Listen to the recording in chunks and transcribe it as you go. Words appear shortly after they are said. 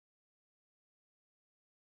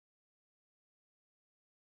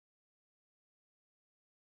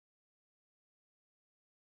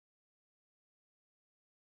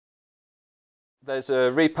There's a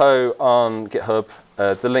repo on GitHub.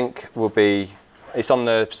 The link will be, it's on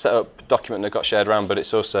the setup document that got shared around, but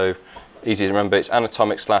it's also easy to remember. It's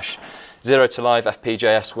anatomic/0 to live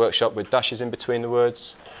FPJS workshop with dashes in between the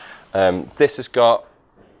words. This has got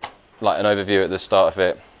like an overview at the start of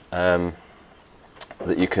it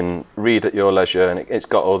that you can read at your leisure, and it's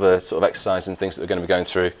got all the sort of exercises and things that we're going to be going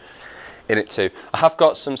through in it too. I have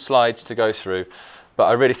got some slides to go through, but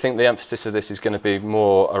I really think the emphasis of this is going to be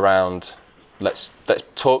more around let's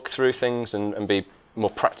talk through things and be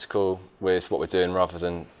more practical with what we're doing rather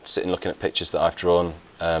than sitting looking at pictures that I've drawn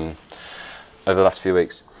over the last few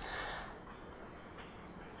weeks.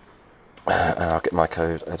 And I'll get my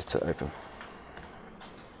code editor open.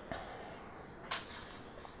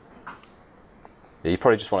 Yeah, you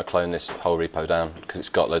probably just want to clone this whole repo down because it's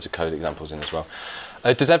got loads of code examples in as well.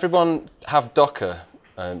 Does everyone have Docker?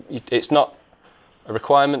 It's not a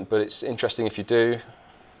requirement, but it's interesting if you do.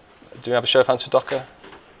 Do we have a show of hands for Docker?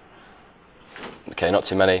 Okay, not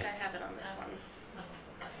too many. I have it on this one.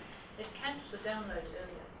 It cancelled the download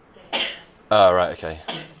earlier. Oh, right, okay.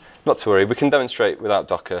 Not to worry, we can demonstrate without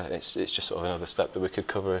Docker. It's just sort of another step that we could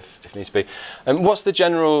cover if needs be. What's the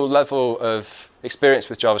general level of experience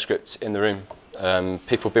with JavaScript in the room?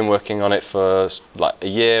 People have been working on it for like a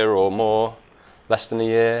year or more, less than a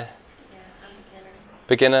year? Yeah, I'm a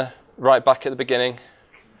beginner. Beginner, right back at the beginning?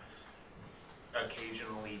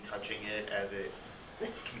 Occasionally touching it as it, can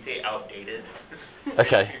we say outdated?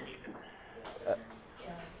 Okay.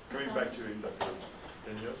 Going back to it after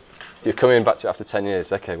 10 years. You're coming back to it after 10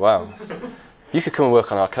 years. Okay, wow. You could come and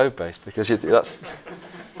work on our code base because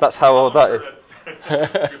that's how old that is.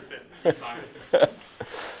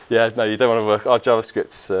 Yeah, no, you don't want to work. Our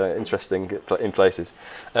JavaScript's interesting in places.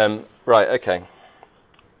 Right, okay.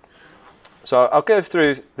 So I'll go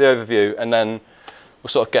through the overview and then we'll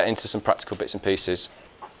sort of get into some practical bits and pieces.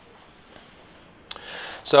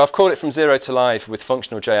 So I've called it from 0 to live with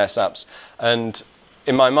functional JS apps. And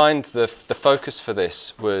in my mind, the focus for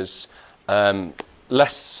this was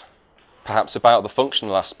less perhaps about the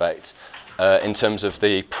functional aspect in terms of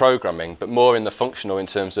the programming, but more in the functional in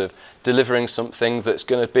terms of delivering something that's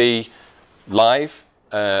going to be live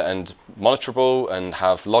and monitorable and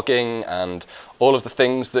have logging and all of the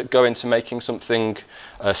things that go into making something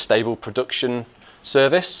a stable production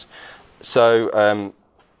service. So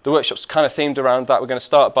the workshop's kind of themed around that. We're going to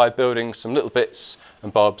start by building some little bits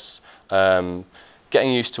and bobs,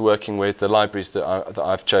 getting used to working with the libraries that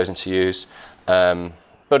I've chosen to use,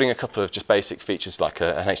 building a couple of just basic features like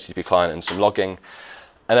an HTTP client and some logging.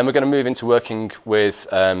 And then we're going to move into working with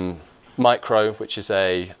Micro, which is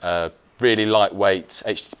a really lightweight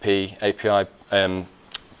HTTP API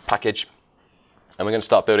package. And we're going to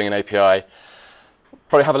start building an API.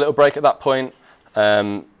 Probably have a little break at that point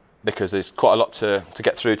because there's quite a lot to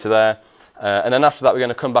get through to there. And then after that, we're going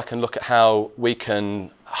to come back and look at how we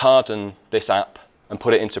can harden this app and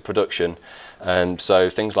put it into production. So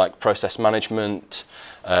things like process management,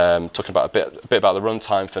 talking about a bit about the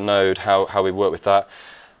runtime for Node, how we work with that,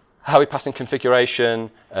 how we pass in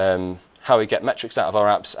configuration, how we get metrics out of our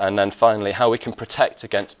apps, and then finally how we can protect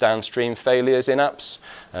against downstream failures in apps,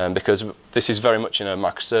 because this is very much in a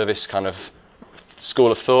microservice kind of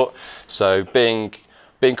school of thought. So being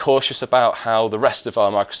cautious about how the rest of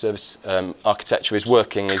our microservice architecture is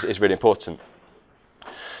working is really important.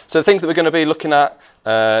 So the things that we're going to be looking at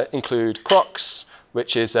include Crocs,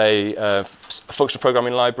 which is a functional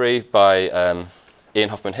programming library by Ian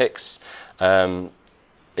Hoffman Hicks.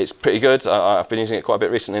 It's pretty good. I've been using it quite a bit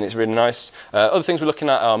recently and it's really nice. Other things we're looking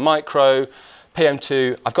at are Micro,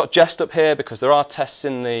 PM2. I've got Jest up here because there are tests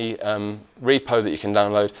in the repo that you can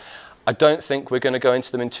download. I don't think we're going to go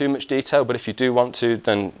into them in too much detail, but if you do want to,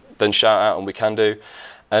 then shout out and we can do.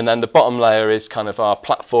 And then the bottom layer is kind of our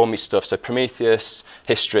platformy stuff, so Prometheus,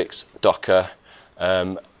 Hystrix, Docker,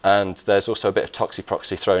 and there's also a bit of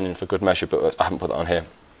Toxi-Proxy thrown in for good measure, but I haven't put that on here.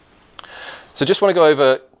 So just want to go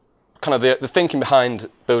over kind of the thinking behind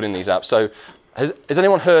building these apps. So has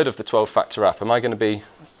anyone heard of the 12-factor app? Am I going to be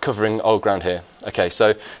covering old ground here? Okay,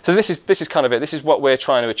 so this is kind of it. This is what we're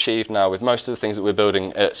trying to achieve now with most of the things that we're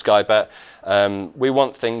building at Skybet. We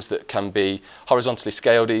want things that can be horizontally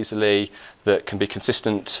scaled easily, that can be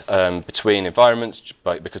consistent between environments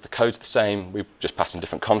because the code's the same. We just pass in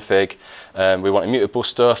different config. We want immutable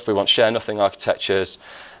stuff. We want share nothing architectures.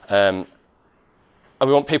 And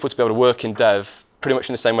we want people to be able to work in dev pretty much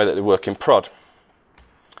in the same way that they work in prod.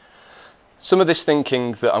 Some of this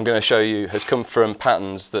thinking that I'm going to show you has come from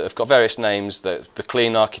patterns that have got various names, the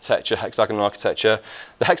clean architecture, hexagonal architecture.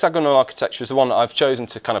 The hexagonal architecture is the one that I've chosen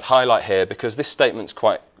to kind of highlight here because this statement's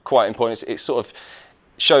quite important. It sort of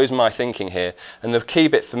shows my thinking here. And the key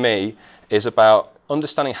bit for me is about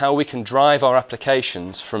understanding how we can drive our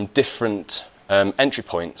applications from different entry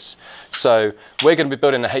points. So we're going to be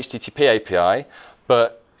building a HTTP API,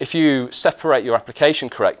 but if you separate your application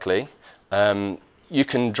correctly, you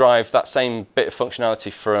can drive that same bit of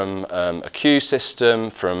functionality from a queue system,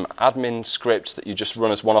 from admin scripts that you just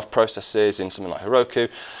run as one-off processes in something like Heroku.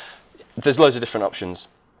 There's loads of different options.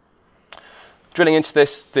 Drilling into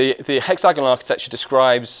this, the hexagonal architecture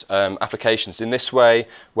describes applications in this way,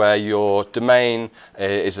 where your domain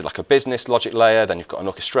is like a business logic layer, then you've got an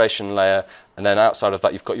orchestration layer, and then outside of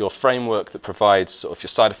that you've got your framework that provides sort of your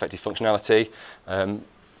side-effective functionality.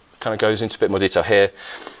 Kind of goes into a bit more detail here.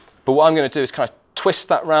 But what I'm going to do is kind of twist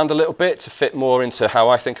that round a little bit to fit more into how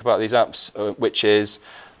I think about these apps, which is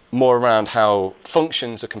more around how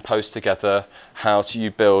functions are composed together, how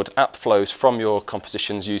you build app flows from your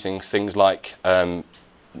compositions using things like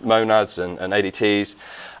monads and ADTs,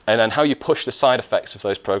 and then how you push the side effects of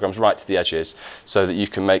those programs right to the edges so that you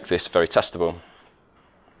can make this very testable.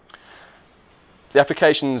 The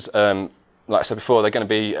applications, like I said before, they're going to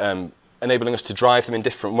be enabling us to drive them in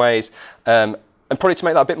different ways. And probably to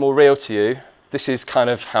make that a bit more real to you, this is kind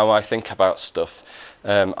of how I think about stuff.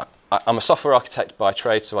 I'm a software architect by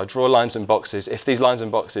trade, so I draw lines and boxes. If these lines and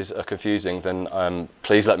boxes are confusing, then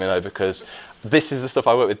please let me know, because this is the stuff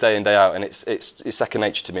I work with day in, day out, and it's second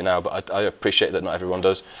nature to me now, but I appreciate that not everyone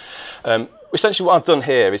does. Essentially what I've done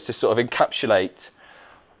here is to sort of encapsulate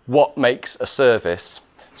what makes a service.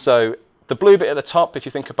 So the blue bit at the top, if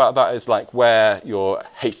you think about that, is like where your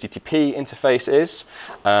HTTP interface is,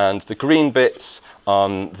 and the green bits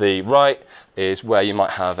on the right is where you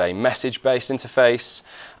might have a message-based interface,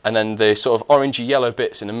 and then the sort of orangey yellow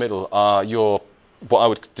bits in the middle are your, what I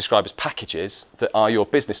would describe as packages, that are your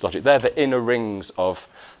business logic. They're the inner rings of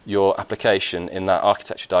your application in that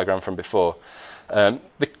architecture diagram from before.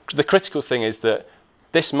 The critical thing is that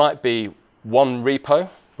this might be one repo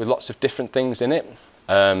with lots of different things in it.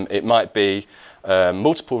 It might be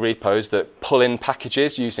multiple repos that pull in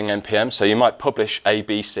packages using NPM. So you might publish A,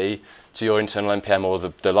 B, C to your internal NPM or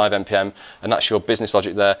the live NPM, and that's your business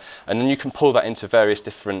logic there. And then you can pull that into various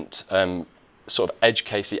different sort of edge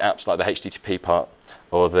casey apps like the HTTP part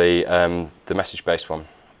or the message-based one.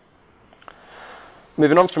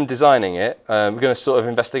 Moving on from designing it, we're going to sort of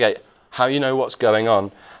investigate how you know what's going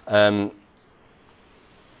on.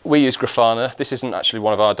 We use Grafana. This isn't actually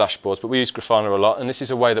one of our dashboards, but we use Grafana a lot, and this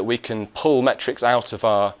is a way that we can pull metrics out of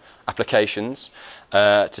our applications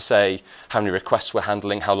to say how many requests we're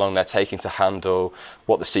handling, how long they're taking to handle,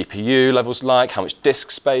 what the CPU level's like, how much disk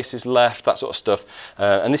space is left, that sort of stuff.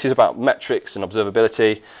 And this is about metrics and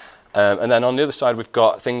observability. And then on the other side, we've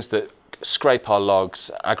got things that scrape our logs,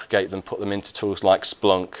 aggregate them, put them into tools like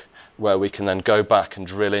Splunk, where we can then go back and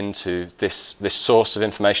drill into this source of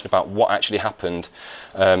information about what actually happened.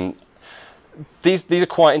 These are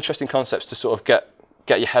quite interesting concepts to sort of get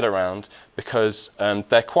your head around, because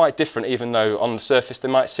they're quite different, even though on the surface they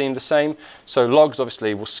might seem the same. So logs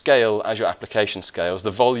obviously will scale as your application scales,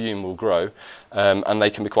 the volume will grow, and they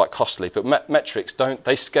can be quite costly. But metrics don't,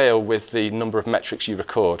 they scale with the number of metrics you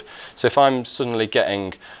record. So if I'm suddenly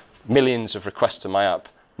getting millions of requests to my app,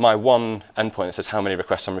 my one endpoint that says how many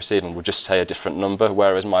requests I'm receiving will just say a different number,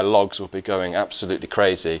 whereas my logs will be going absolutely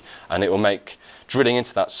crazy, and it will make drilling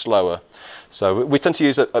into that slower. So we tend to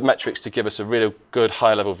use metrics to give us a really good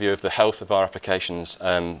high-level view of the health of our applications,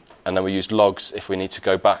 and then we use logs if we need to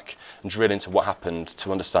go back and drill into what happened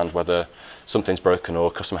to understand whether something's broken or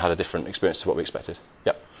a customer had a different experience to what we expected.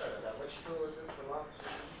 Yep. Which tool is this for logs?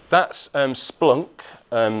 That's Splunk,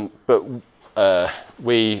 but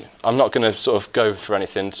I'm not going to sort of go for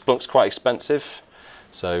anything. Splunk's quite expensive,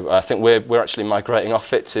 so I think we're actually migrating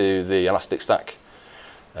off it to the Elastic Stack,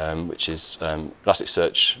 which is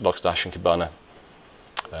Elasticsearch, Logstash, and Kibana,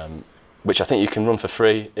 which I think you can run for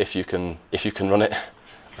free if you can run it.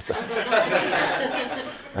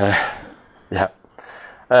 Yeah.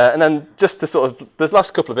 And then just to sort of, there's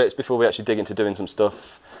last couple of bits before we actually dig into doing some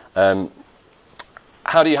stuff.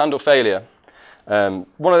 How do you handle failure?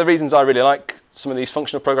 One of the reasons I really like some of these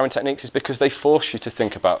functional programming techniques is because they force you to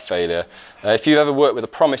think about failure. If you've ever worked with a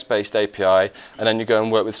promise-based API and then you go and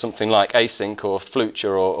work with something like async or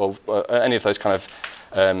Fluture or any of those kind of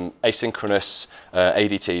asynchronous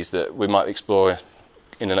ADTs that we might explore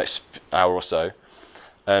in the next hour or so,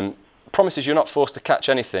 promises you're not forced to catch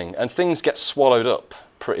anything, and things get swallowed up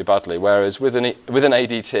pretty badly, whereas with an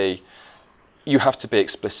ADT, you have to be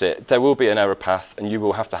explicit. There will be an error path and you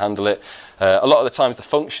will have to handle it. A lot of the times the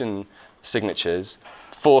function signatures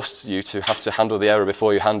force you to have to handle the error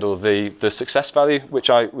before you handle the success value,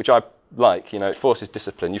 which I like. You know, it forces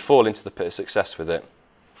discipline. You fall into the pit of success with it.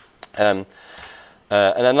 And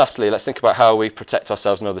And then lastly, let's think about how we protect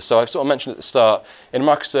ourselves and others. So I've sort of mentioned at the start, in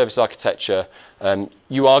microservice architecture,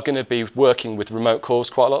 you are going to be working with remote calls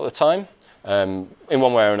quite a lot of the time, in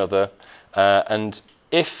one way or another. And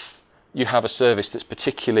if you have a service that's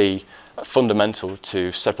particularly fundamental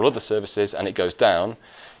to several other services and it goes down,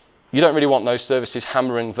 you don't really want those services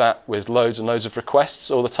hammering that with loads and loads of requests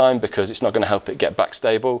all the time, because it's not going to help it get back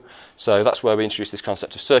stable. So that's where we introduce this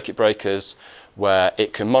concept of circuit breakers, where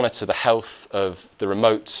it can monitor the health of the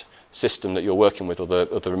remote system that you're working with, or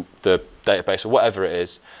the database, or whatever it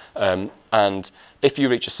is. And if you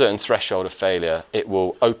reach a certain threshold of failure, it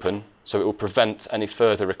will open, so it will prevent any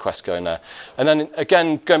further requests going there. And then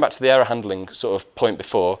again, going back to the error handling sort of point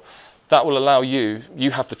before, that will allow you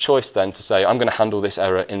have the choice then to say, I'm going to handle this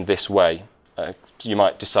error in this way. You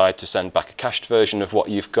might decide to send back a cached version of what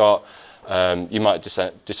you've got. You might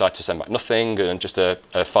decide to send back nothing and just a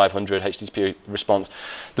 500 HTTP response.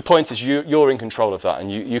 The point is you're in control of that,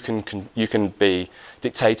 and you can be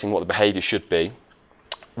dictating what the behavior should be,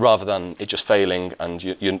 rather than it just failing and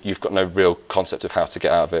you've got no real concept of how to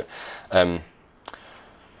get out of it.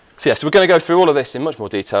 So we're going to go through all of this in much more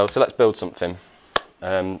detail. So let's build something.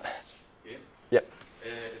 Yep.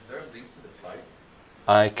 Is there a link to the slides?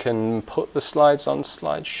 I can put the slides on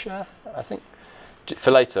SlideShare, I think,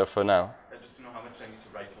 for later or for now. Just to know how much I need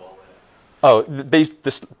to write to all that. Oh,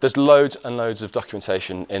 there's loads and loads of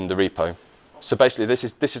documentation in the repo. So basically, this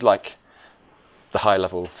is like the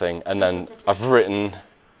high-level thing, and then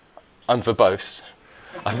I'm verbose.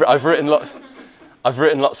 I've written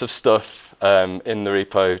lots of stuff in the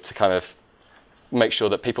repo to kind of make sure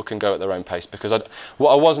that people can go at their own pace, because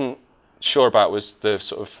what I wasn't sure about was the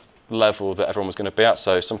sort of level that everyone was going to be at.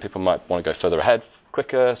 So some people might want to go further ahead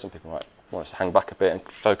quicker, some people might want to hang back a bit and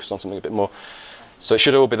focus on something a bit more. So it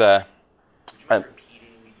should all be there. Would you mind repeating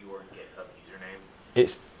your GitHub username?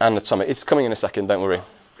 It's anatomic. It's coming in a second, don't worry.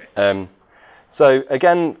 So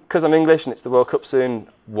again, because I'm English and it's the World Cup soon,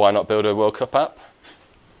 why not build a World Cup app?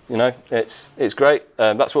 You know, it's great.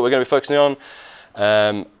 That's what we're going to be focusing on.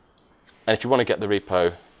 And if you want to get the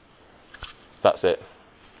repo, that's it.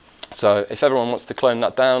 So if everyone wants to clone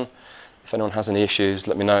that down, if anyone has any issues,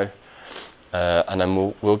 let me know, and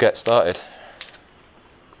then we'll get started.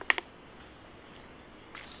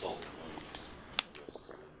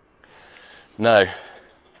 No,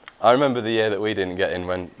 I remember the year that we didn't get in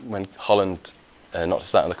when Holland knocked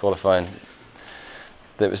us out in the qualifying.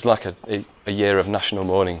 It was like a year of national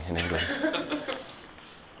mourning in England.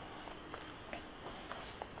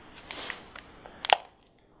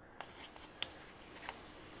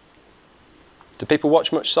 Do people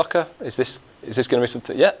watch much soccer? Is this going to be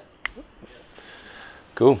something? Yeah.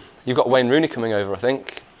 Cool. You've got Wayne Rooney coming over, I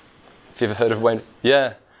think. Have you ever heard of Wayne?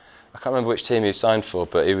 Yeah. I can't remember which team he signed for,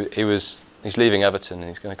 but he's leaving Everton and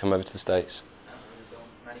he's going to come over to the States. He's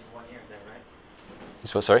not even 1 year there, right?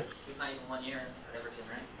 He's what? Sorry. He's not even 1 year at Everton,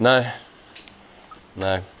 right?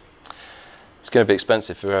 No. It's going to be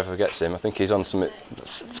expensive for whoever gets him. I think he's on some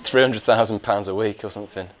 £300,000 a week or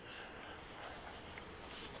something.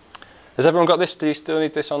 Has everyone got this? Do you still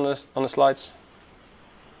need this on the slides?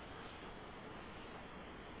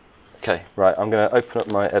 Okay, right. I'm going to open up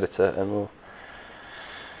my editor and we'll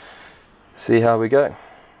see how we go.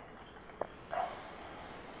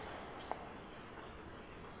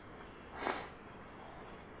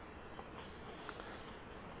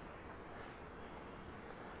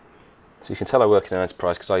 So you can tell I work in an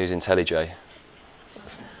enterprise because I use IntelliJ. I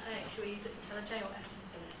was going to say, should we use it IntelliJ or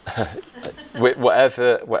Atom for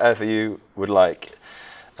this? Whatever you would like.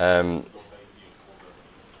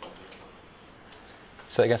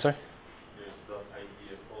 Say it again, sorry?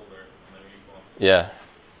 Yeah.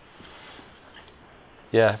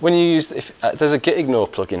 Yeah. When you use, there's a git ignore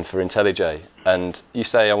plugin for IntelliJ, and you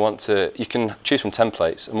say you can choose from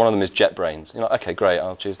templates, and one of them is JetBrains. You're like, okay, great,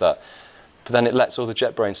 I'll choose that. But then it lets all the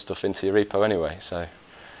JetBrains stuff into your repo anyway, so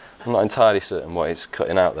I'm not entirely certain what it's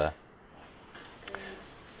cutting out there.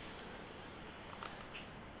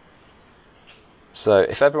 So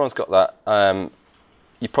if everyone's got that,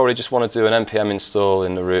 you probably just want to do an npm install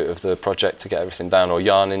in the root of the project to get everything down, or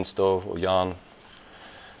yarn install, or yarn.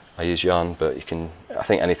 I use yarn, but I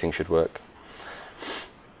think anything should work.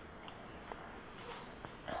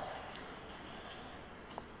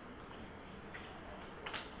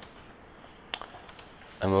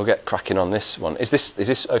 And we'll get cracking on this one. Is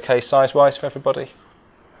this okay size-wise for everybody?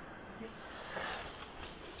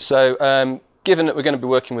 So given that we're going to be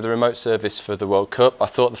working with a remote service for the World Cup, I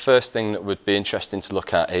thought the first thing that would be interesting to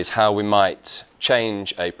look at is how we might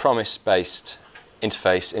change a promise-based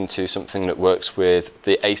interface into something that works with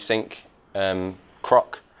the async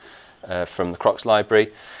croc from the crocs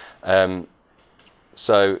library.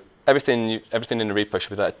 So everything in the repo should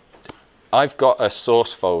be there. I've got a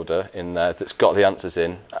source folder in there that's got the answers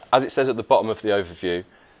in. As it says at the bottom of the overview,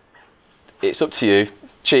 it's up to you.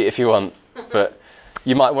 Cheat if you want, but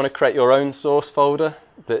you might want to create your own source folder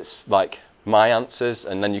that's like my answers,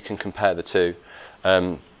 and then you can compare the two.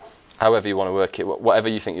 However you want to work it, whatever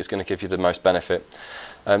you think is going to give you the most benefit.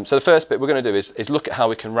 So the first bit we're going to do is look at how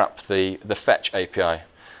we can wrap the fetch API.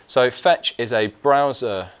 So fetch is a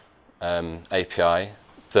browser API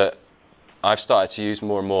that I've started to use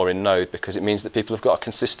more and more in Node, because it means that people have got a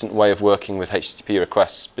consistent way of working with HTTP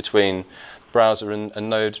requests between browser and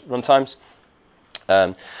Node runtimes.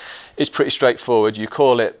 It's pretty straightforward. You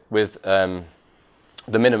call it with, the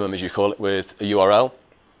minimum is you call it with a URL,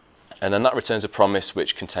 and then that returns a promise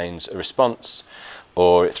which contains a response,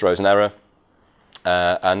 or it throws an error.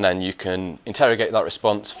 And then you can interrogate that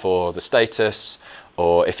response for the status,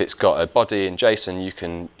 or if it's got a body in JSON,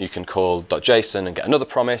 you can call .json and get another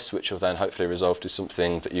promise, which will then hopefully resolve to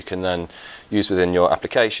something that you can then use within your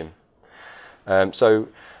application. So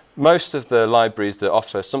most of the libraries that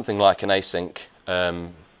offer something like an async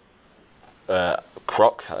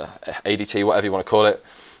croc, ADT, whatever you want to call it,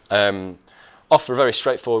 offer a very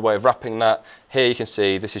straightforward way of wrapping that. Here you can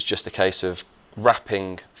see this is just a case of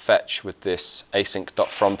wrapping fetch with this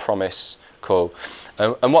async.fromPromise call.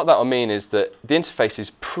 And what that will mean is that the interface is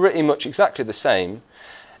pretty much exactly the same,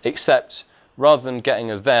 except rather than getting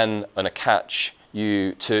a then and a catch,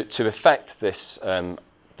 to effect this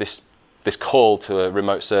this call to a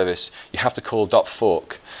remote service, you have to call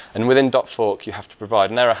 .fork. And within .fork, you have to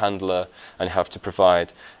provide an error handler, and you have to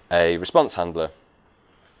provide a response handler.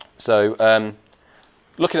 So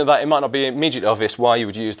looking at that, it might not be immediately obvious why you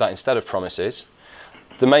would use that instead of promises.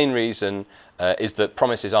 The main reason is that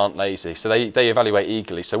promises aren't lazy, so they evaluate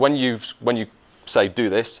eagerly. So when you say do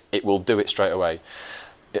this, it will do it straight away,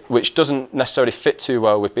 which doesn't necessarily fit too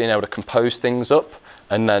well with being able to compose things up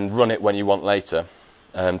and then run it when you want later.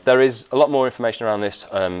 There is a lot more information around this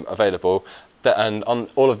available, and on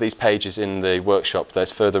all of these pages in the workshop,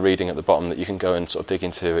 there's further reading at the bottom that you can go and sort of dig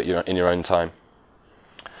into in your own time.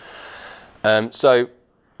 So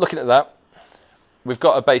looking at that, we've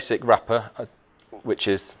got a basic wrapper, which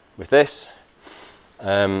is with this.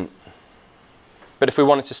 But if we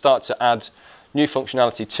wanted to start to add new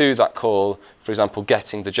functionality to that call, for example,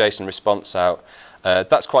 getting the JSON response out,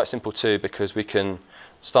 that's quite simple too, because we can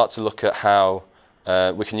start to look at how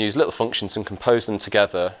we can use little functions and compose them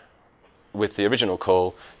together with the original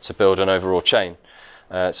call to build an overall chain.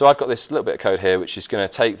 So I've got this little bit of code here which is going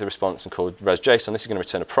to take the response and call res.json. This is going to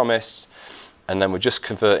return a promise, and then we're just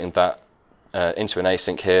converting that into an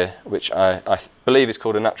async here, which I believe is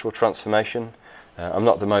called a natural transformation. I'm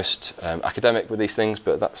not the most academic with these things,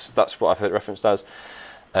 but that's what I've heard it referenced as.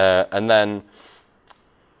 And then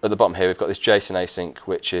at the bottom here, we've got this JSON async,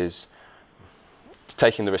 which is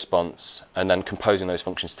taking the response and then composing those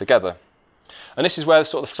functions together. And this is where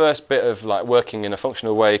sort of the first bit of like working in a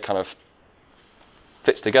functional way kind of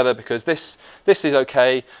fits together, because this is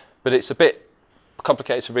okay, but it's a bit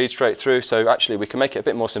complicated to read straight through. So actually we can make it a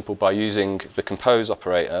bit more simple by using the compose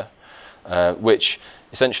operator, which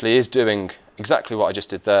essentially is doing exactly what I just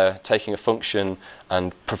did there, taking a function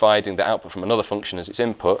and providing the output from another function as its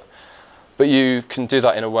input. But you can do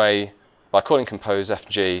that in a way by calling compose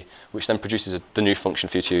fg, which then produces the new function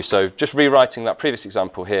for you to use. So just rewriting that previous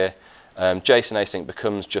example here, JSON async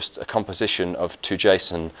becomes just a composition of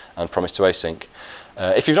toJSON and promise to async.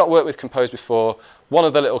 If you've not worked with compose before, one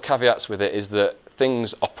of the little caveats with it is that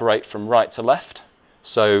things operate from right to left.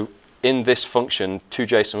 So in this function,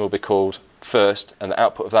 toJSON will be called first, and the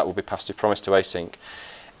output of that will be passed to promise to async.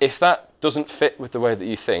 If that doesn't fit with the way that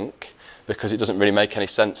you think, because it doesn't really make any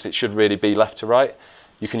sense, it should really be left to right,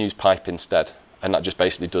 you can use pipe instead, and that just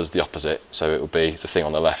basically does the opposite. So it will be the thing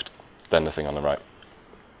on the left, then the thing on the right.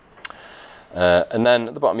 And then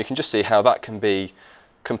at the bottom, you can just see how that can be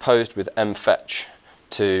composed with mfetch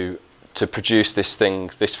to produce this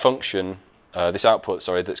thing, this function, this output,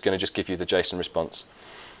 sorry, that's going to just give you the JSON response.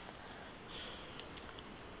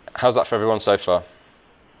 How's that for everyone so far?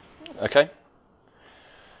 Okay?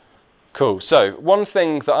 Cool. So one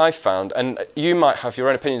thing that I've found, and you might have your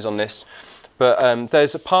own opinions on this, but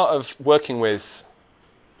there's a part of working with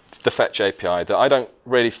the fetch API that I don't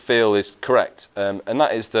really feel is correct, and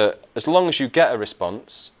that is that as long as you get a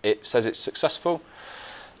response, it says it's successful.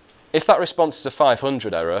 If that response is a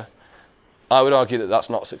 500 error, I would argue that that's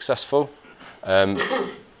not successful.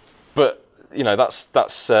 But you know, that's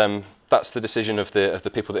the decision of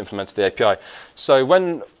the people that implemented the API. So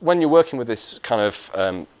when you're working with this kind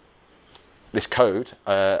of this code,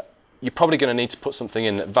 you're probably going to need to put something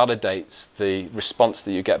in that validates the response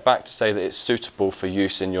that you get back to say that it's suitable for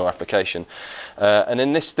use in your application. And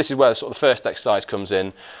in this is where sort of the first exercise comes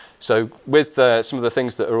in. So with some of the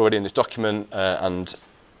things that are already in this document and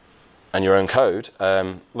your own code,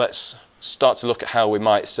 let's start to look at how we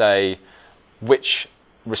might say which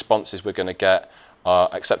responses we're going to get are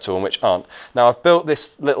acceptable and which aren't. Now I've built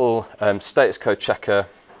this little status code checker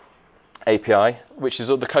API, which is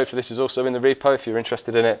the code for this is also in the repo if you're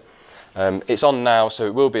interested in it. It's on now, so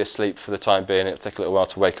it will be asleep for the time being. It'll take a little while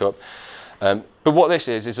to wake up. But what this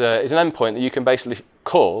is an endpoint that you can basically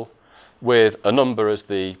call with a number as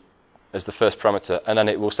the first parameter, and then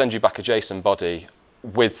it will send you back a JSON body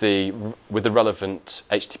with the relevant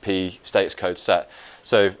HTTP status code set.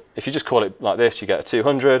 So if you just call it like this, you get a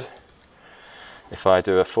 200. If I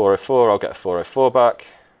do a 404, I'll get a 404 back.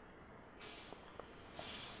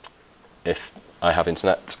 If I have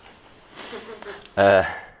internet. Let's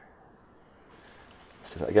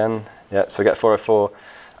do that again. Yeah, so I get 404.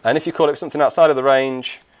 And if you call it something outside of the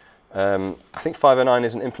range, I think 509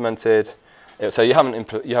 isn't implemented. So you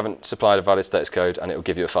haven't supplied a valid status code, and it will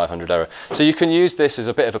give you a 500 error. So you can use this as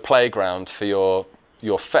a bit of a playground for your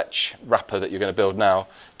fetch wrapper that you're going to build now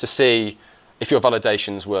to see if your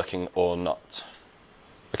validation's working or not.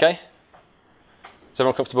 Okay? Is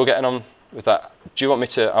everyone comfortable getting on with that? Do you want me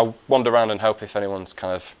to? I'll wander around and help if anyone's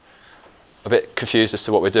kind of a bit confused as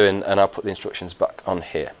to what we're doing, and I'll put the instructions back on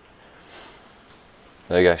here.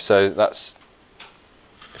 There you go. So that's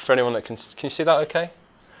for anyone that can you see that okay?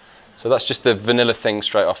 So that's just the vanilla thing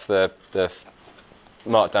straight off the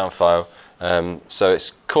markdown file. So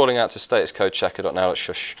it's calling out to status code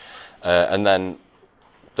checker.now.shush, and then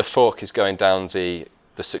the fork is going down the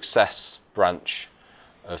success branch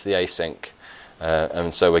of the async,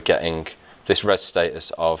 and so we're getting this res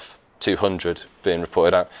status of 200 being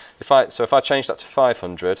reported out. If I change that to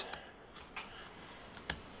 500,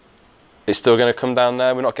 it's still going to come down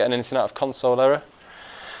there. We're not getting anything out of console error.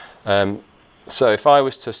 So if I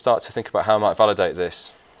was to start to think about how I might validate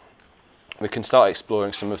this, we can start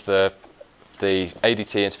exploring some of the ADT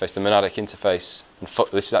interface, the monadic interface, and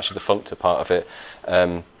this is actually the functor part of it,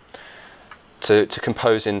 to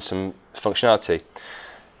compose in some functionality.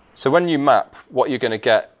 So when you map, what you're going to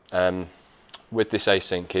get with this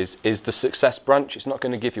async is the success branch. It's not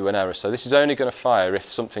going to give you an error. So this is only going to fire if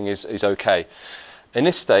something is okay. In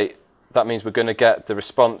this state, that means we're going to get the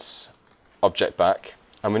response object back,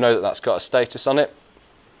 and we know that that's got a status on it.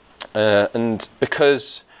 And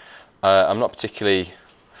because I'm not particularly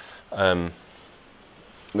keen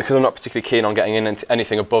on getting in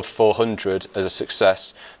anything above 400 as a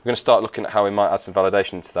success, we're going to start looking at how we might add some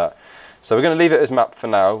validation to that. So we're going to leave it as map for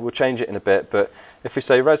now. We'll change it in a bit, but if we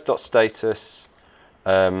say res.status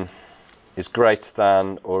is greater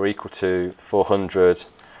than or equal to 400,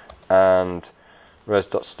 and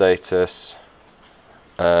res.status,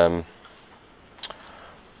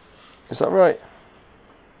 is that right?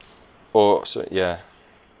 Or, so yeah,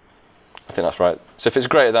 I think that's right. So if it's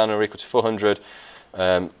greater than or equal to 400,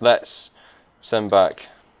 let's send back,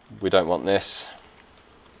 we don't want this.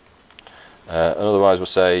 And otherwise we'll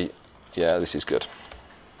say, yeah, this is good.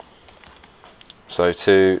 So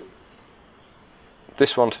to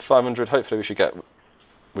this one to 500, hopefully we should get,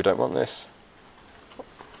 we don't want this,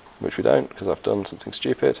 which we don't because I've done something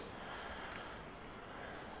stupid.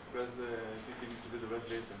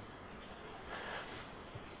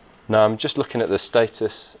 No, I'm just looking at the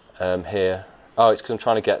status here. Oh, it's because I'm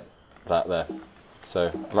trying to get that there.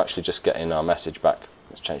 So I'm actually just getting our message back.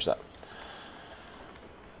 Let's change that.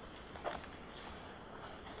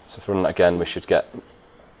 So if we run that again, we should get,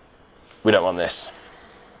 we don't want this.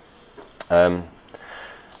 And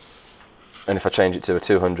if I change it to a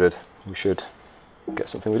 200, we should get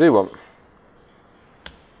something we do want.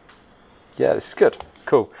 Yeah, this is good.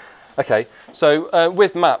 Cool. Okay, so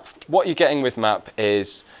with map, what you're getting with map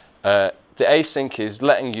is the async is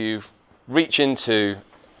letting you reach into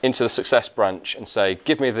the success branch and say,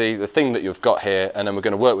 give me the thing that you've got here, and then we're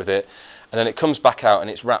going to work with it. And then it comes back out and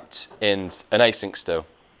it's wrapped in an async still.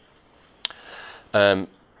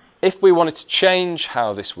 If we wanted to change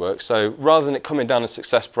how this works, so rather than it coming down the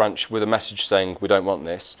success branch with a message saying we don't want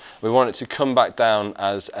this, we want it to come back down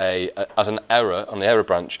as an error on the error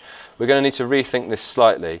branch, we're going to need to rethink this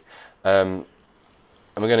slightly, and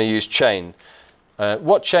we're going to use chain.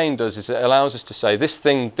 What chain does is it allows us to say this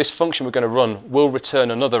function we're going to run will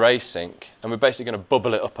return another async, and we're basically going to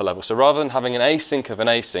bubble it up a level. So rather than having an async of an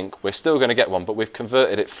async, we're still going to get one, but we've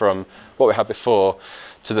converted it from what we had before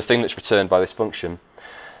to the thing that's returned by this function.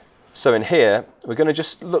 So in here, we're going to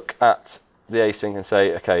just look at the async and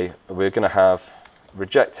say, okay, we're going to have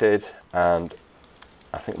rejected and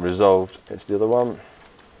I think resolved is the other one.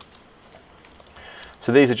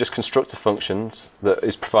 So these are just constructor functions that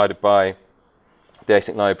is provided by the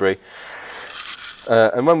async library.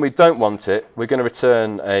 And when we don't want it, we're going to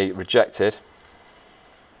return a rejected,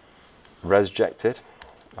 resjected.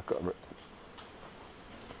 I've got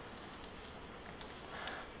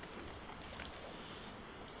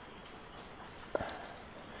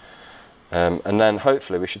and then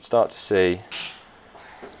hopefully we should start to see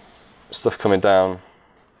stuff coming down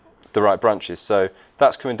the right branches. So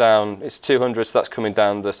that's coming down, it's 200, so that's coming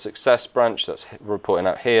down the success branch, that's reporting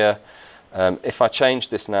out here. If I change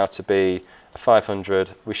this now to be a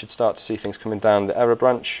 500, we should start to see things coming down the error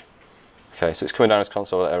branch. Okay, so it's coming down as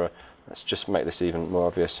console error. Let's just make this even more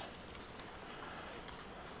obvious.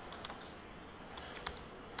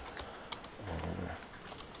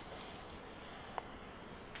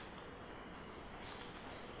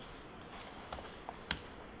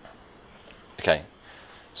 Okay,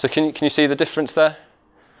 so can you see the difference there?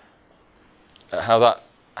 How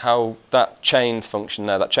that chained function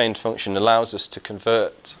there, that chained function allows us to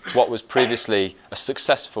convert what was previously a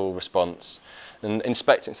successful response and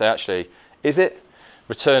inspect it and say, actually, is it?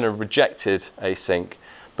 Return a rejected async,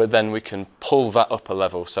 but then we can pull that up a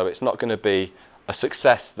level. So it's not going to be a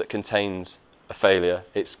success that contains a failure.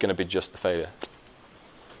 It's going to be just the failure.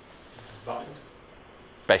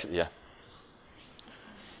 Basically, yeah.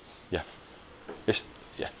 Yeah.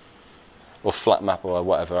 Yeah. Or flat map or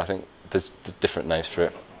whatever. I think there's different names for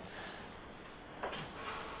it.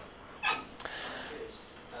 I'm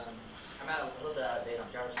out a little bit out of date on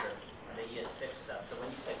JavaScript and the ES6 stuff. So when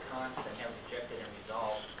you said const and you have rejected and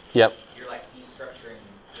resolved, yep. You're like destructuring,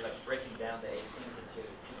 you're like breaking down the async into two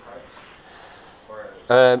parts? Or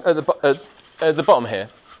At the bottom here,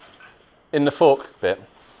 in the fork bit.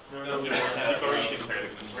 No, before you should clear the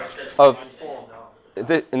constructor. Oh,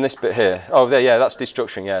 in this bit here. Oh, there, yeah, that's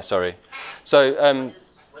destructuring. Yeah, sorry. So, what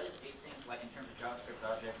is async like in terms of JavaScript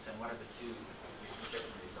objects, and what are the two reject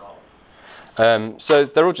and resolve? so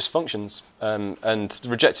they're all just functions, and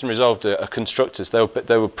rejected and resolved are constructors. They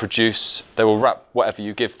will wrap whatever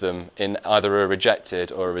you give them in either a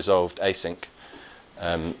rejected or a resolved async.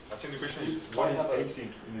 I think the question is, what is async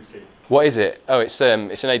in this case? What is it? Oh, it's an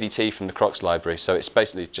ADT from the Crocs library. So it's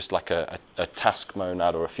basically just like a task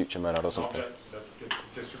monad or a future monad or something.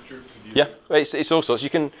 Yeah, it's all sorts. You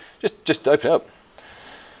can just open it up.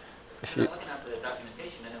 If you, I'm looking at the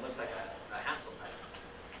documentation and it looks like a Haskell type.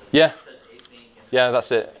 Yeah. It says async and Yeah,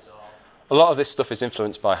 that's it. resolve. A lot of this stuff is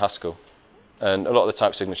influenced by Haskell, and a lot of the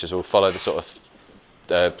type signatures will follow the sort of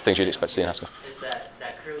things you'd expect to see in Haskell. Is that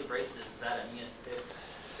curly braces, is that an ES6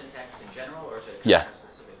 syntax in general, or is it Yeah.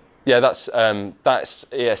 specific? Yeah, that's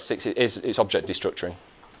ES6. It's object destructuring.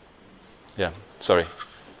 Yeah, sorry.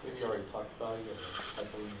 Maybe you already talked about it,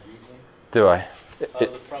 typo in the region. Do I?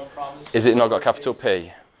 The from promise. Is it not got a capital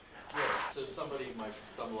P? Yeah, so somebody might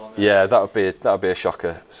stumble on that. Yeah, that would be a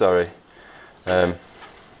shocker. Sorry.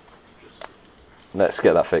 Let's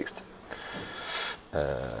get that fixed.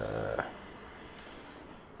 There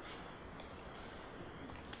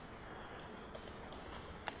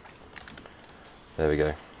we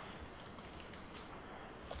go.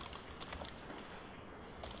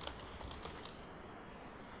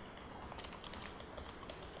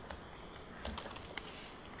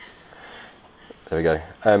 There we go.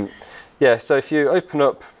 Yeah, so if you open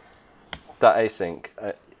up that async,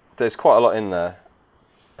 there's quite a lot in there.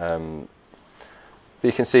 But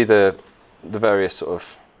you can see the various sort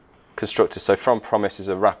of constructors. So from promise is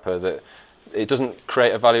a wrapper that it doesn't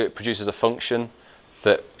create a value, it produces a function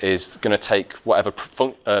that is going to take whatever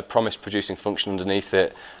promise producing function underneath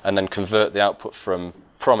it and then convert the output from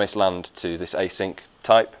promise land to this async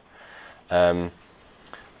type. And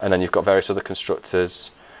then you've got various other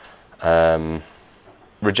constructors.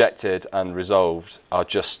 Rejected and resolved are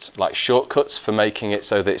just like shortcuts for making it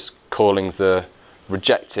so that it's calling the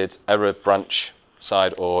rejected error branch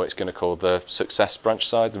side, or it's going to call the success branch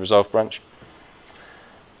side, the resolved branch.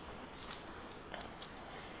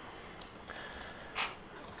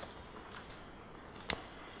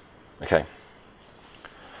 Okay.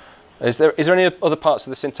 Is there any other parts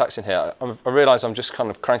of the syntax in here? I realise I'm just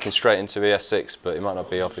kind of cranking straight into ES6, but it might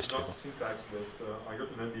not be obvious to people. Not syntax, but I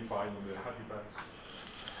got an undefined on the happy paths.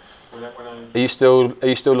 Are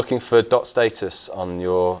you still looking for dot status on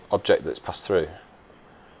your object that's passed through?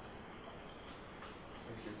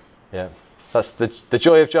 Yeah, that's the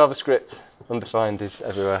joy of JavaScript. Undefined is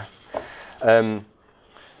everywhere.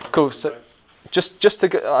 Cool. So just to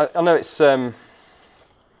go, I know it's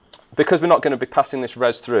because we're not going to be passing this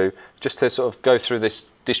res through. Just to sort of go through this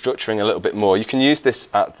destructuring a little bit more, you can use this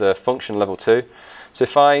at the function level too. So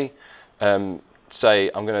if I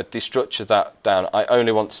say I'm going to destructure that down, I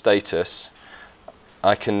only want status,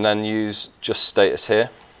 I can then use just status here.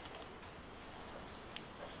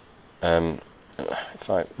 If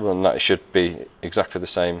I run that, it should be exactly the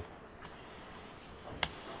same.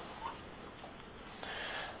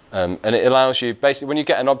 And it allows you, basically, when you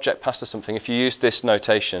get an object passed to something, if you use this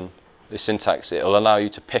notation, this syntax, it'll allow you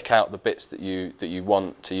to pick out the bits that you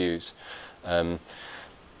want to use.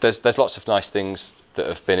 There's lots of nice things that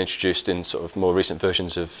have been introduced in sort of more recent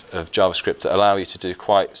versions of JavaScript that allow you to do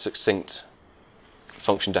quite succinct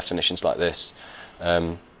function definitions like this.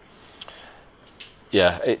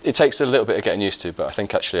 Yeah, it takes a little bit of getting used to, but I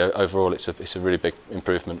think actually overall it's a really big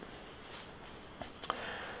improvement.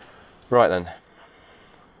 Right then,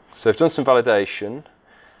 so I've done some validation.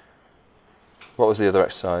 What was the other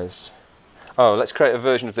exercise? Oh, let's create a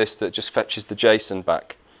version of this that just fetches the JSON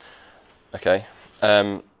back. Okay.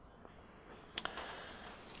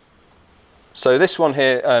 So this one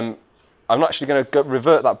here, I'm not actually going to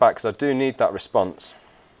revert that back because I do need that response.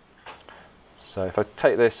 So if I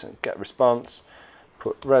take this and get response,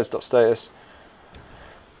 put res.status,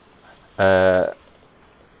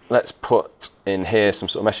 let's put in here some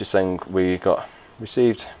sort of message saying we got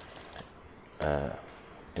received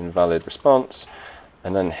invalid response,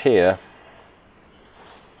 and then here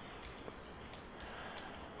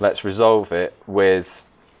let's resolve it with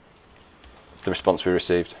the response we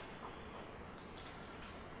received.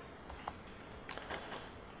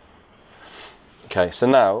 Okay, so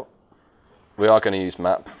now we are going to use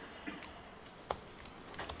map,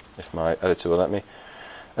 if my editor will let me.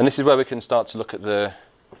 And this is where we can start to look at the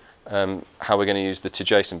how we're going to use the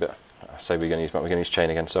to-JSON bit. I say we're going to use map, we're going to use chain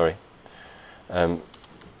again, sorry. Have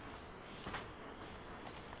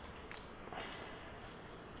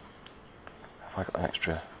I got an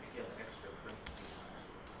extra?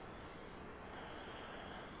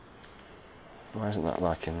 Why isn't that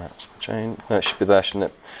liking that chain? No, it should be there, shouldn't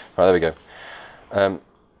it? Right, there we go.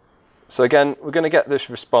 So again, we're going to get this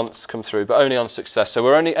response come through, but only on success. So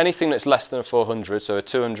we're only anything that's less than a 400, so a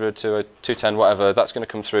 200 to a 210, whatever, that's going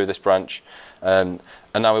to come through this branch. And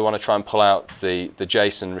now we want to try and pull out the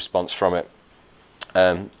JSON response from it.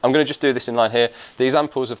 I'm going to just do this in line here. The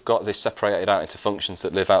examples have got this separated out into functions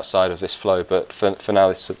that live outside of this flow, but for now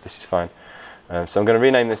this is fine. So I'm going to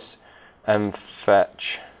rename this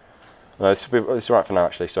mfetch. No, it's all right for now,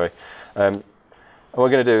 actually, sorry. And what we're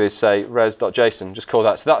going to do is say res.json, just call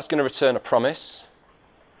that. So that's going to return a promise.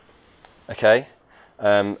 Okay.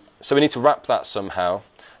 So we need to wrap that somehow.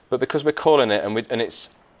 But because we're calling it, and it's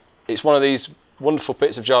one of these wonderful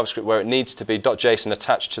bits of JavaScript where it needs to be .json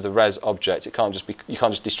attached to the res object. It can't just be, you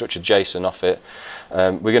can't just destructure JSON off it.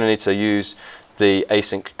 We're going to need to use the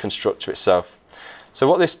async constructor itself. So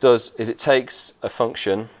what this does is it takes a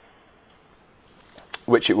function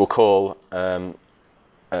which it will call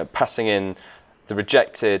passing in the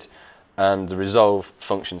rejected and the resolve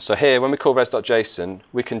functions. So here, when we call res.json,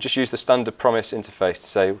 we can just use the standard promise interface to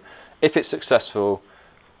say, if it's successful,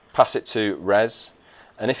 pass it to res,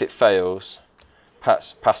 and if it fails,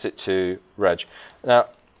 pass it to reg. Now,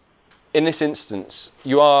 in this instance,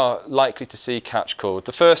 you are likely to see catch called.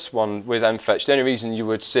 The first one with mfetch, the only reason you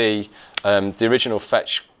would see the original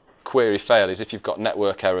fetch query fail is if you've got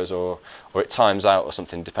network errors or it times out or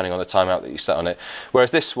something, depending on the timeout that you set on it.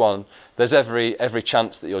 Whereas this one, there's every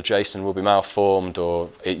chance that your JSON will be malformed, or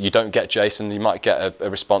you don't get JSON, you might get a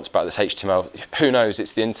response back that's HTML. Who knows,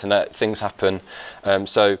 it's the internet, things happen.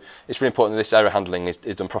 So it's really important that this error handling is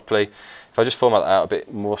done properly. If I just format that out a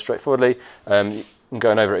bit more straightforwardly, I'm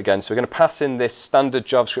going over it again. So we're going to pass in this standard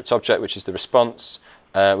JavaScript object, which is the response.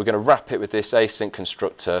 We're going to wrap it with this async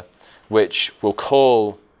constructor, which will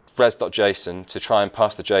call res.json to try and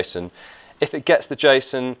pass the JSON. If it gets the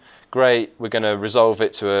JSON, great, we're going to resolve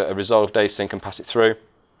it to a resolved async and pass it through.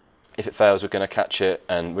 If it fails, we're going to catch it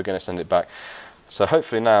and we're going to send it back. So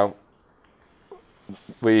hopefully now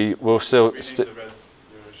we will still...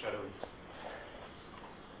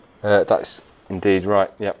 that's indeed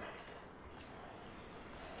right, yep.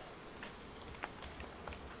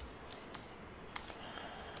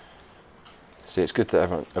 See, it's good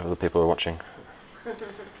that other people are watching.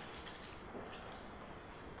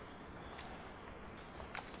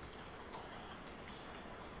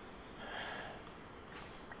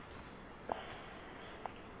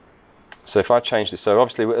 So if I change this, so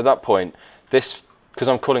obviously at that point, this, because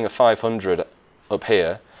I'm calling a 500 up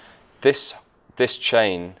here, this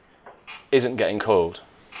chain isn't getting called,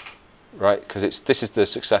 right? Because this is the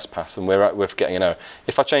success path, and we're getting an error.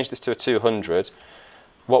 If I change this to a 200,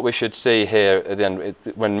 what we should see here at the end,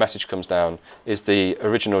 when message comes down, is the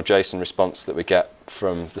original JSON response that we get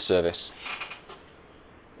from the service.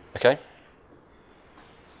 Okay?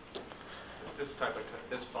 this type of code,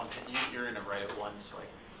 this function, you're going to write it once, like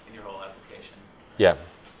in your whole application. Yeah,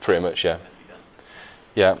 pretty much. Yeah. And then be done.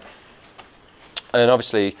 Yeah. And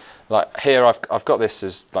obviously, like here, I've got this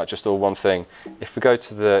as like just all one thing. If we go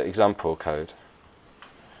to the example code,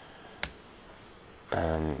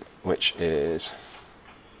 which is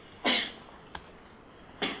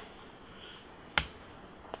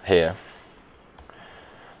here,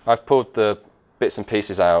 I've pulled the bits and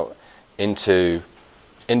pieces out into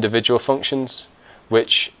individual functions,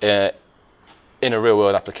 which in a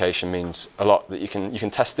real-world application means a lot that you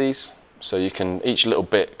can test these. So you can each little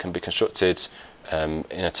bit can be constructed in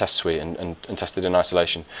a test suite and tested in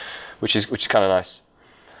isolation, which is kind of nice.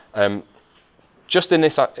 Just in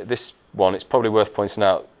this one, it's probably worth pointing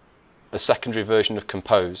out a secondary version of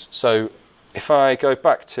compose. So if I go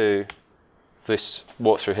back to this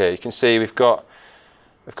walkthrough here, you can see we've got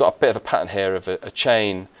a bit of a pattern here of a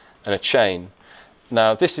chain and a chain.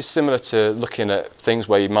 Now this is similar to looking at things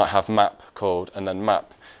where you might have map called and then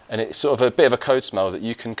map, and it's sort of a bit of a code smell that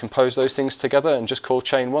you can compose those things together and just call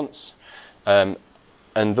chain once. And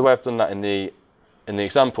the way I've done that in the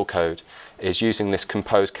example code is using this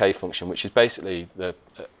compose k function, which is basically I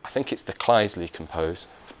think it's the Kleisli compose.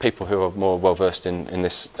 People who are more well versed in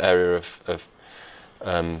this area of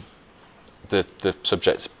the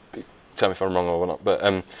subjects, tell me if I'm wrong or not.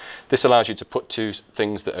 But this allows you to put two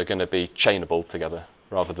things that are going to be chainable together,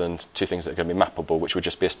 rather than two things that are going to be mappable, which would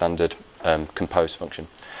just be a standard compose function.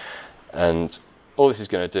 And all this is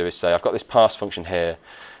going to do is say, I've got this parse function here.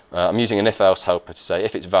 I'm using an if-else helper to say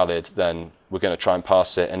if it's valid, then we're going to try and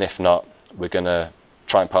parse it, and if not, we're going to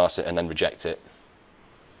try and parse it and then reject it.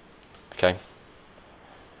 Okay.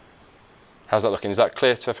 How's that looking? Is that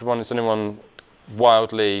clear to everyone? Is anyone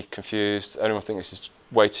wildly confused? Anyone think this is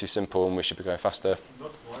way too simple and we should be going faster?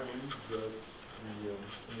 Not wildly, but in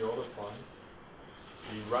the other part,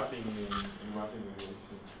 the wrapping is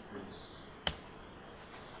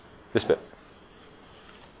this bit.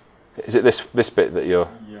 Is it this bit that you're?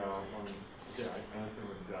 Yeah, I understand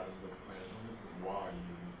what that is, but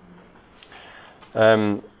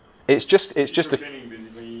why? It's just You're a. chaining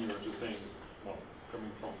basically, you're just saying, well,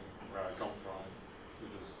 coming from where I come from,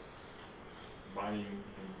 you're just binding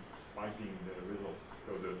the result.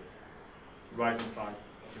 So the right hand side of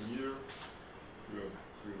the meter will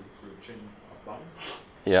chain a bind.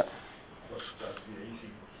 Yeah. That's the AC.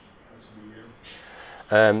 That's weird.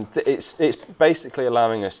 It's basically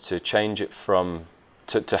allowing us to change it from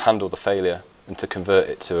to handle the failure and to convert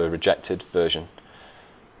it to a rejected version.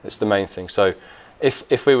 It's the main thing. So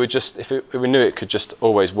if we knew it could just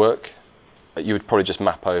always work, you would probably just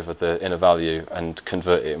map over the inner value and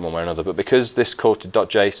convert it in one way or another. But because this call to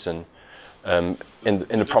 .json in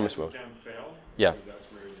the promise world, can fail, yeah, so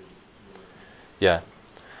that's where yeah,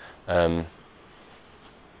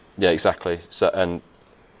 yeah, exactly. So and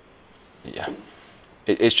yeah.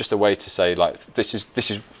 It's just a way to say, like, this is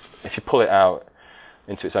if you pull it out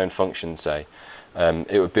into its own function, say,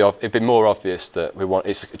 it'd be more obvious that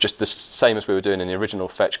it's just the same as we were doing in the original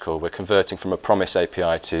fetch call. We're converting from a promise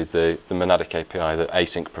API to the monadic API that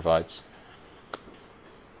async provides.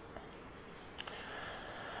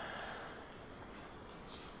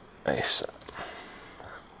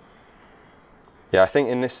 Yeah, I think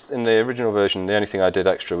in the original version, the only thing I did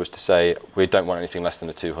extra was to say we don't want anything less than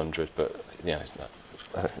a 200, but yeah,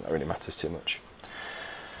 I don't think that really matters too much.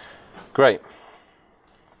 Great.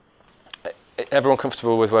 Everyone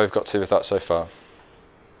comfortable with where we've got to with that so far?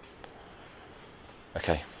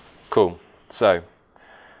 Okay, cool. So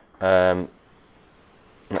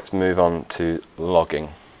let's move on to logging.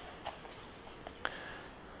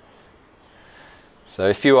 So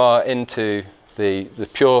if you are into the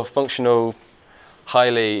pure functional,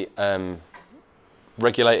 highly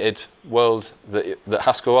regulated world that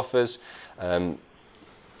Haskell offers,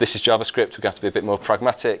 this is JavaScript. We're going to have to be a bit more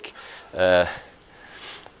pragmatic.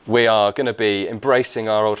 We are going to be embracing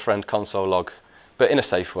our old friend console log, but in a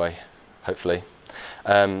safe way, hopefully.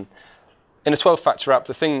 In a 12-factor app,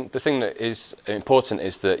 the thing that is important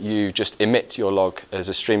is that you just emit your log as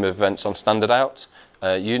a stream of events on standard out.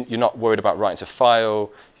 You're not worried about writing to file.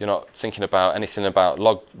 You're not thinking about anything about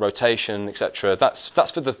log rotation, etc. That's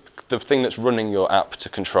for the thing that's running your app to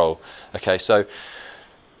control. Okay, so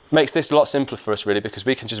makes this a lot simpler for us, really, because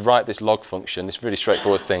we can just write this log function, this really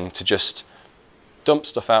straightforward thing, to just dump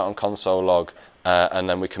stuff out on console log, and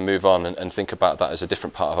then we can move on and think about that as a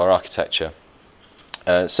different part of our architecture.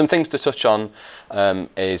 Some things to touch on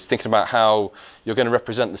is thinking about how you're going to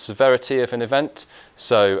represent the severity of an event.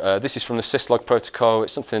 So this is from the syslog protocol.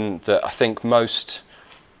 It's something that I think most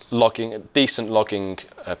decent logging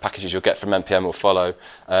packages you'll get from npm will follow,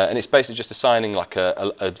 and it's basically just assigning like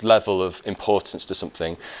a level of importance to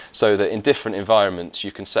something, so that in different environments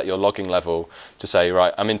you can set your logging level to say,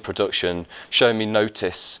 right, I'm in production, show me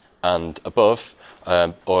notice and above,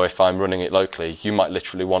 or if I'm running it locally, you might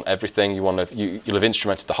literally want everything. You'll have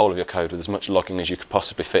instrumented the whole of your code with as much logging as you could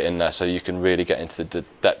possibly fit in there, so you can really get into the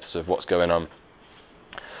depths of what's going on.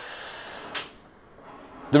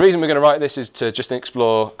 The reason we're going to write this is to just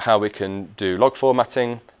explore how we can do log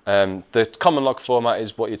formatting. The common log format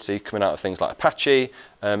is what you'd see coming out of things like Apache.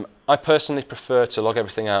 I personally prefer to log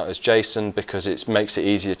everything out as JSON because it makes it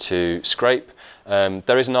easier to scrape.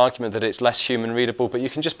 There is an argument that it's less human readable, but you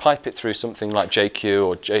can just pipe it through something like JQ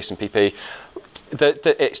or JSONPP.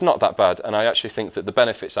 It's not that bad, and I actually think that the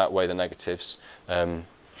benefits outweigh the negatives. The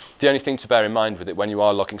only thing to bear in mind with it when you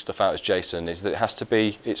are logging stuff out as JSON is that it has to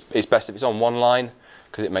be, it's best if it's on one line,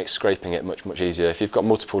 because it makes scraping it much easier. If you've got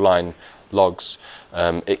multiple line logs,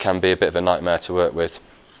 it can be a bit of a nightmare to work with.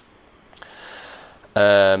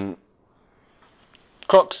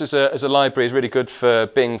 Crocs as a library is really good for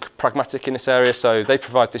being pragmatic in this area, so they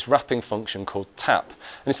provide this wrapping function called tap.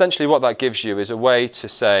 And essentially what that gives you is a way to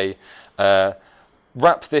say,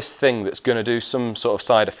 wrap this thing that's going to do some sort of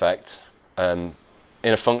side effect in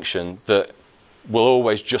a function that will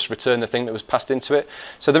always just return the thing that was passed into it.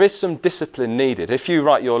 So there is some discipline needed. If you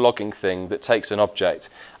write your logging thing that takes an object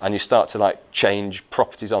and you start to like change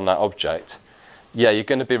properties on that object, yeah, you're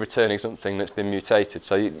going to be returning something that's been mutated.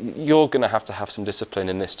 So you're going to have some discipline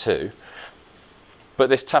in this too. But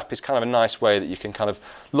this tap is kind of a nice way that you can kind of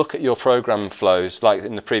look at your program flows, like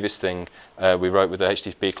in the previous thing we wrote with the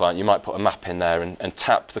HTTP client. You might put a map in there and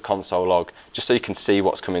tap the console log just so you can see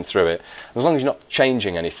what's coming through it. And as long as you're not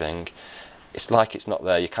changing anything, it's like it's not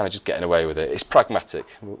there. You're kind of just getting away with it. It's pragmatic.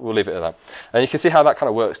 We'll leave it at that. And you can see how that kind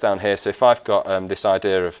of works down here. So if I've got this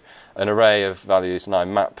idea of an array of values and I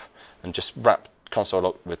map and just wrap console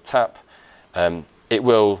log with tap, it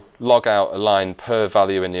will log out a line per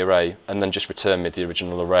value in the array and then just return me the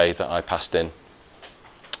original array that I passed in.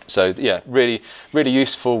 So yeah, really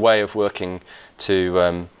useful way of working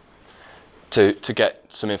to get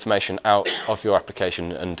some information out of your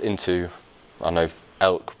application and into, I don't know,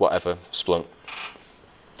 Elk, whatever, Splunk.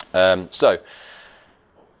 So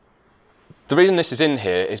the reason this is in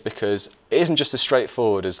here is because it isn't just as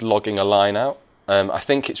straightforward as logging a line out. I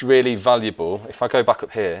think it's really valuable, if I go back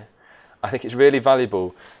up here, I think it's really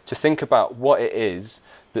valuable to think about what it is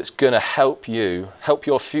that's going to help you, help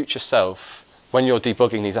your future self when you're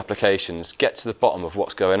debugging these applications, get to the bottom of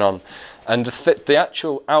what's going on. And the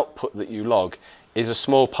actual output that you log is a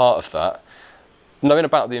small part of that. Knowing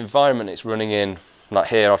about the environment it's running in, like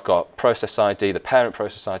here I've got process ID, the parent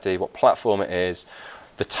process ID, what platform it is,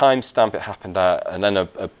 the timestamp it happened at, and then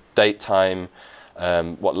a date time,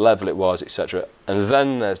 what level it was, etc. And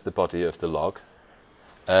then there's the body of the log.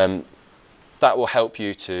 That will help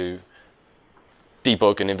you to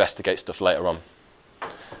debug and investigate stuff later on.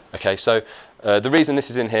 Okay, so the reason this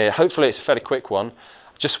is in here, hopefully it's a fairly quick one.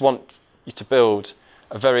 I just want you to build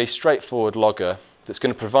a very straightforward logger that's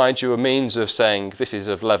going to provide you a means of saying this is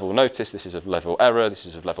of level notice, this is of level error, this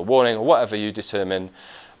is of level warning, or whatever you determine.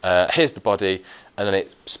 Here's the body, and then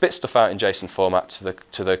it spits stuff out in JSON format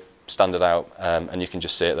to the standard out, and you can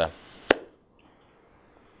just see it there.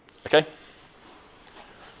 Okay?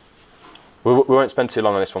 We won't spend too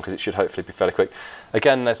long on this one because it should hopefully be fairly quick.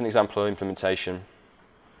 Again, there's an example of implementation.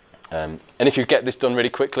 And if you get this done really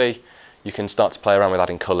quickly, you can start to play around with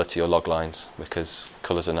adding colour to your log lines because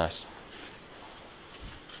colours are nice.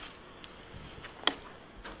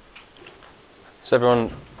 So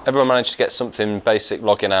everyone managed to get something basic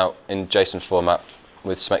logging out in JSON format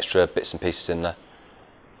with some extra bits and pieces in there?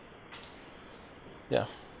 Yeah.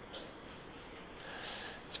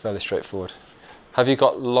 It's fairly straightforward. Have you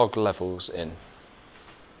got log levels in?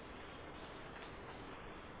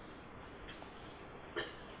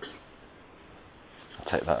 I'll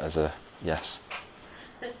take that as a yes.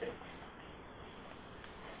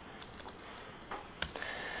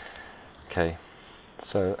 Okay,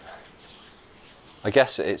 so I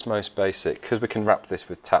guess at its most basic, because we can wrap this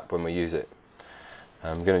with tap when we use it,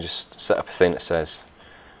 I'm going to just set up a thing that says,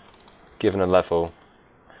 given a level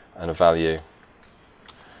and a value,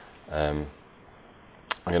 I'm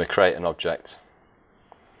going to create an object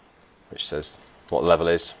which says what the level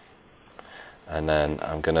is, and then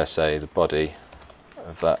I'm going to say the body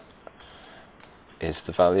of that is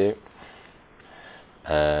the value,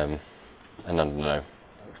 and I don't know,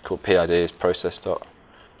 called PID is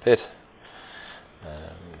process.pid.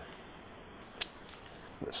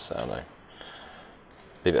 Let's, I don't know,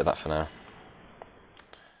 leave it at that for now.